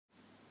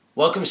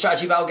Welcome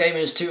Strategy Battle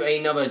Gamers to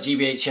another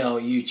GBHL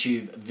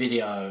YouTube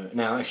video.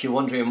 Now if you're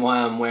wondering why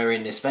I'm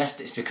wearing this vest,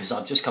 it's because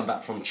I've just come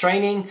back from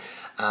training,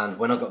 and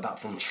when I got back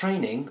from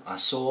training I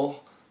saw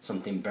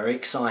something very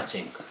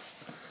exciting.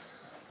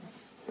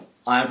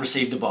 I have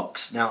received a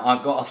box. Now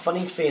I've got a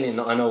funny feeling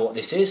that I know what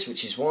this is,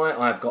 which is why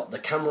I've got the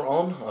camera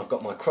on, I've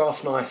got my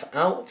craft knife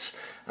out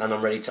and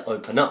I'm ready to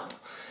open up.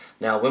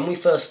 Now when we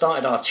first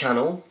started our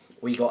channel,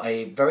 we got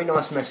a very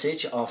nice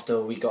message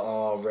after we got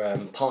our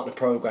partner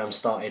program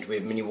started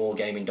with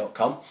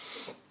miniwargaming.com,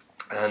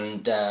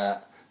 and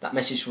that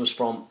message was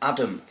from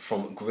Adam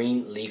from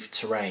Greenleaf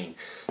Terrain.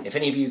 If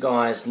any of you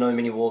guys know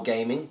Mini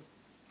Wargaming,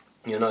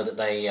 you'll know that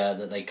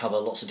they cover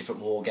lots of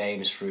different war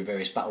games through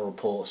various battle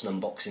reports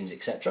and unboxings,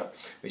 etc.,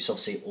 which is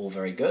obviously all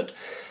very good.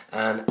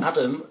 And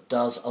Adam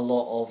does a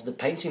lot of the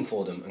painting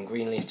for them, and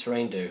Greenleaf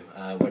Terrain do,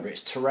 whether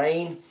it's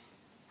terrain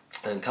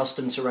and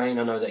custom terrain.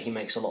 I know that he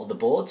makes a lot of the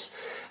boards,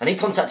 and he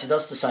contacted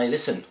us to say,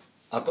 listen,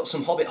 I've got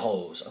some Hobbit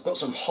holes, I've got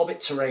some Hobbit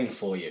terrain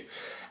for you,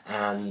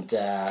 and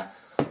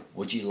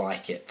would you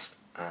like it?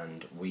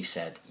 And we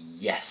said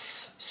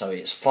yes. So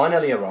it's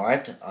finally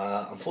arrived.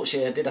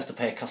 Unfortunately I did have to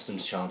pay a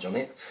customs charge on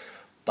it,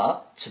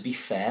 but to be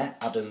fair,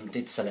 Adam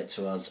did sell it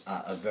to us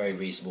at a very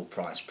reasonable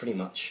price, pretty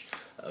much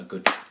a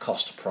good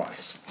cost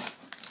price.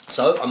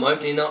 So I'm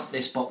opening up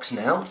this box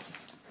now,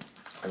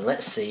 and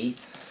let's see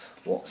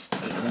what's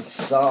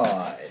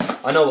inside.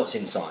 I know what's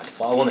inside,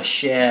 but I want to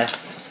share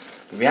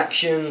the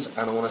reactions,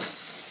 and I want to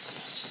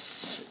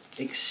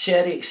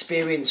share the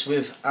experience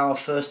with our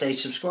first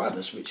age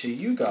subscribers, which are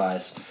you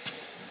guys,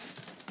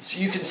 so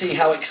you can see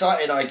how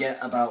excited I get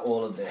about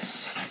all of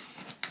this.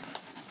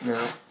 Now,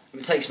 if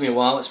it takes me a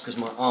while, it's because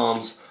my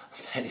arms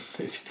are barely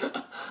moving.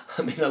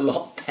 I'm in a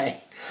lot of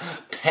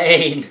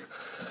pain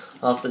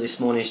after this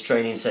morning's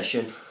training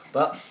session,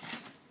 but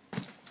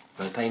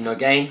no pain, no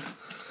gain.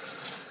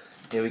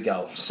 Here we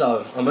go.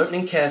 So I'm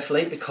opening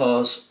carefully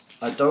because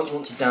I don't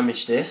want to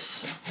damage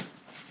this,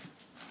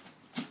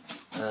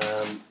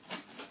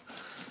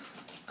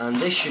 and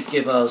this should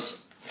give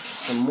us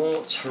some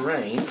more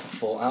terrain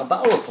for our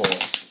battle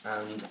reports.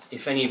 And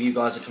if any of you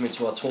guys are coming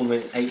to our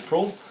tournament in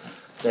April,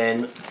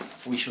 then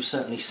we shall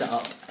certainly set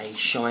up a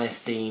Shire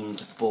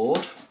themed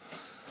board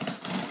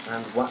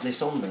and whack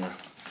this on there.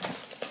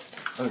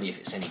 Only if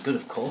it's any good,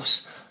 of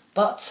course.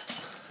 But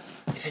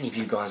if any of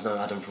you guys know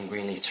Adam from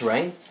Greenleaf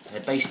Terrain,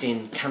 they're based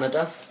in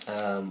Canada,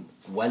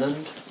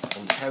 Welland,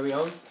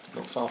 Ontario,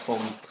 not far from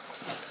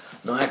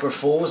Niagara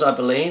Falls, I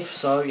believe.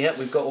 So yeah,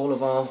 we've got all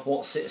of our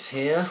whatsits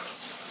here.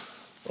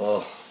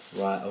 Oh,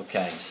 right,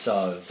 okay,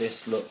 so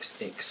this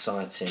looks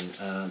exciting,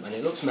 and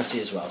it looks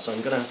messy as well, so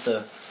I'm going to have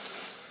to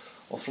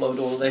offload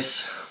all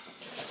this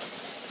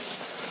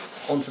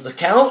onto the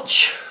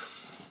couch.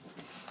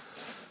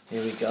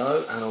 Here we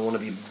go, and I want to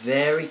be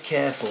very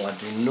careful. I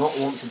do not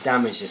want to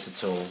damage this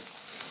at all.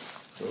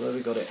 Although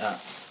we got it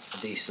at a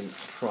decent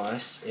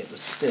price, it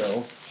was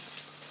still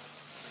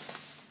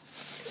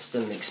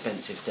an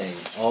expensive thing.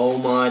 Oh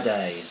my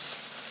days.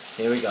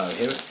 Here we go.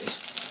 Here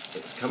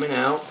it's coming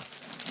out.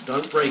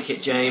 Don't break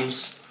it,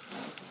 James.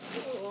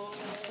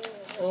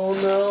 Oh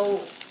no.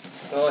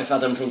 Oh, if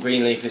Adam from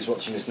Greenleaf is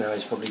watching this now,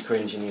 he's probably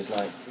cringing. He's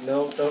like,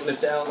 no, don't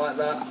lift it out like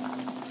that.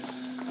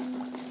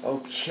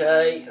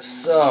 Okay,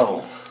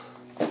 so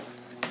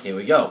here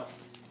we go.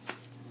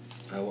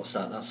 What's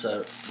that? That's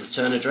a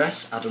return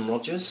address, Adam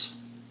Rogers,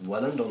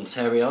 Welland,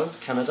 Ontario,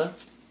 Canada.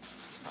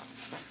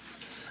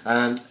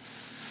 And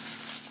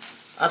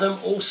Adam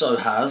also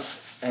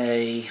has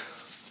a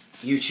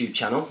YouTube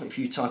channel. If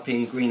you type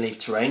in Greenleaf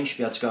Terrain, you should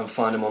be able to go and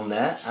find him on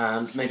there.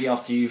 And maybe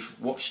after you've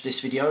watched this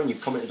video and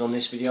you've commented on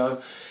this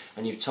video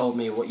and you've told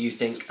me what you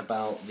think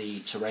about the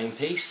terrain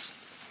piece,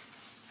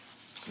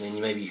 then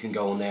maybe you can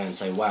go on there and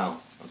say, wow,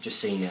 I've just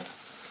seen it,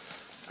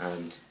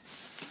 and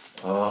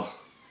oh,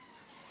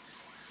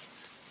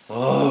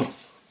 oh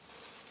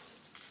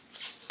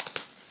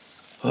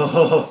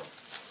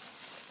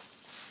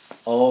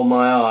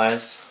my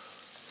eyes,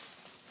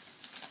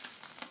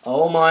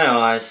 oh my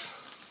eyes.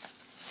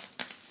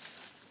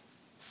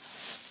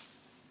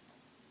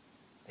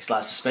 It's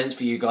like suspense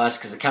for you guys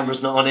because the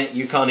camera's not on it,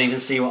 you can't even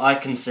see what I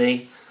can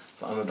see,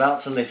 but I'm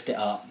about to lift it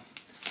up,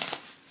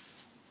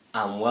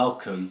 and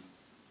welcome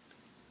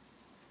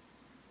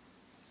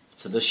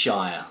to the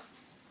Shire.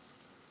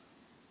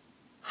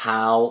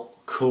 How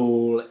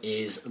cool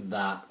is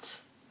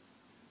that?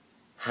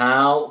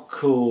 How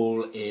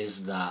cool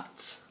is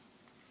that?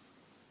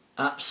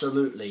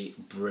 Absolutely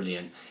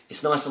brilliant.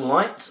 It's nice and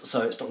light,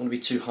 so it's not going to be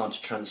too hard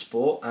to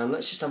transport. And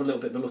let's just have a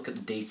little bit of a look at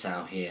the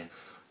detail here.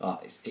 I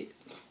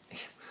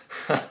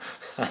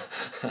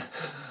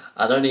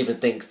don't even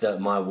think that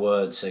my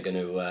words are going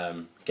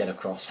to get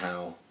across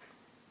how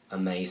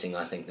amazing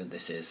I think that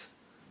this is.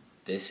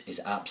 This is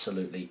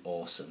absolutely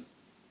awesome.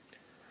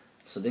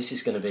 So this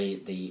is going to be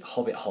the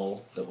Hobbit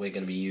hole that we're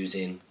going to be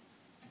using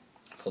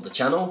for the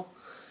channel.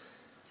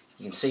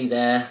 You can see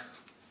there,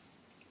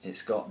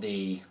 it's got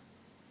the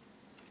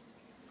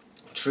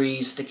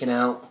trees sticking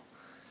out,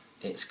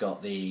 it's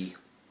got the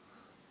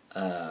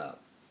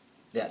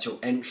actual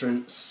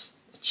entrance,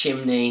 the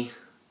chimney,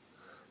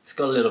 It's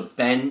got a little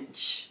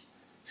bench.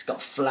 It's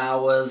got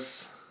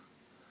flowers.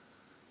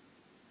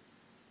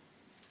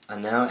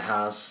 And now it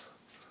has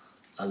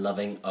a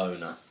loving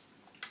owner.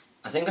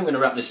 I think I'm going to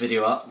wrap this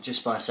video up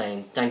just by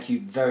saying thank you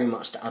very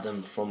much to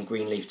Adam from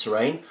Greenleaf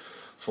Terrain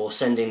for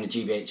sending the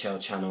GBHL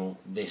channel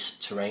this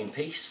terrain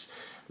piece.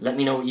 Let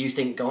me know what you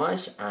think,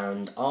 guys,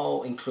 and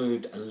I'll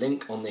include a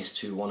link on this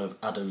to one of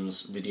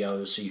Adam's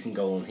videos so you can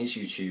go on his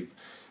YouTube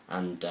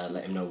and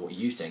let him know what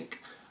you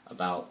think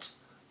about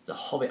the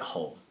Hobbit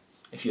hole.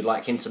 If you'd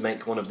like him to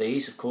make one of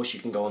these, of course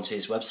you can go onto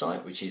his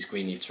website, which is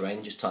Greenleaf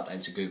Terrain. Just type that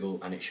into Google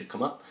and it should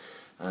come up.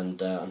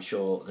 And I'm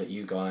sure that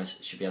you guys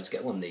should be able to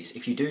get one of these.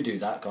 If you do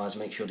that, guys,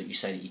 make sure that you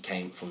say that you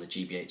came from the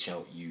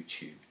GBHL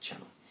YouTube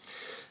channel.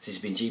 This has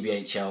been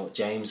GBHL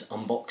James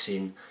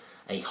unboxing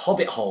a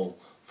Hobbit hole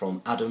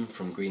from Adam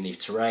from Greenleaf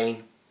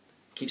Terrain.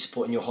 Keep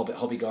supporting your Hobbit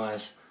hobby,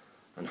 guys,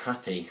 and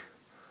happy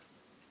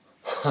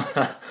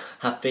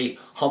Hobbity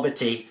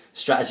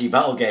strategy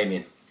battle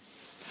gaming.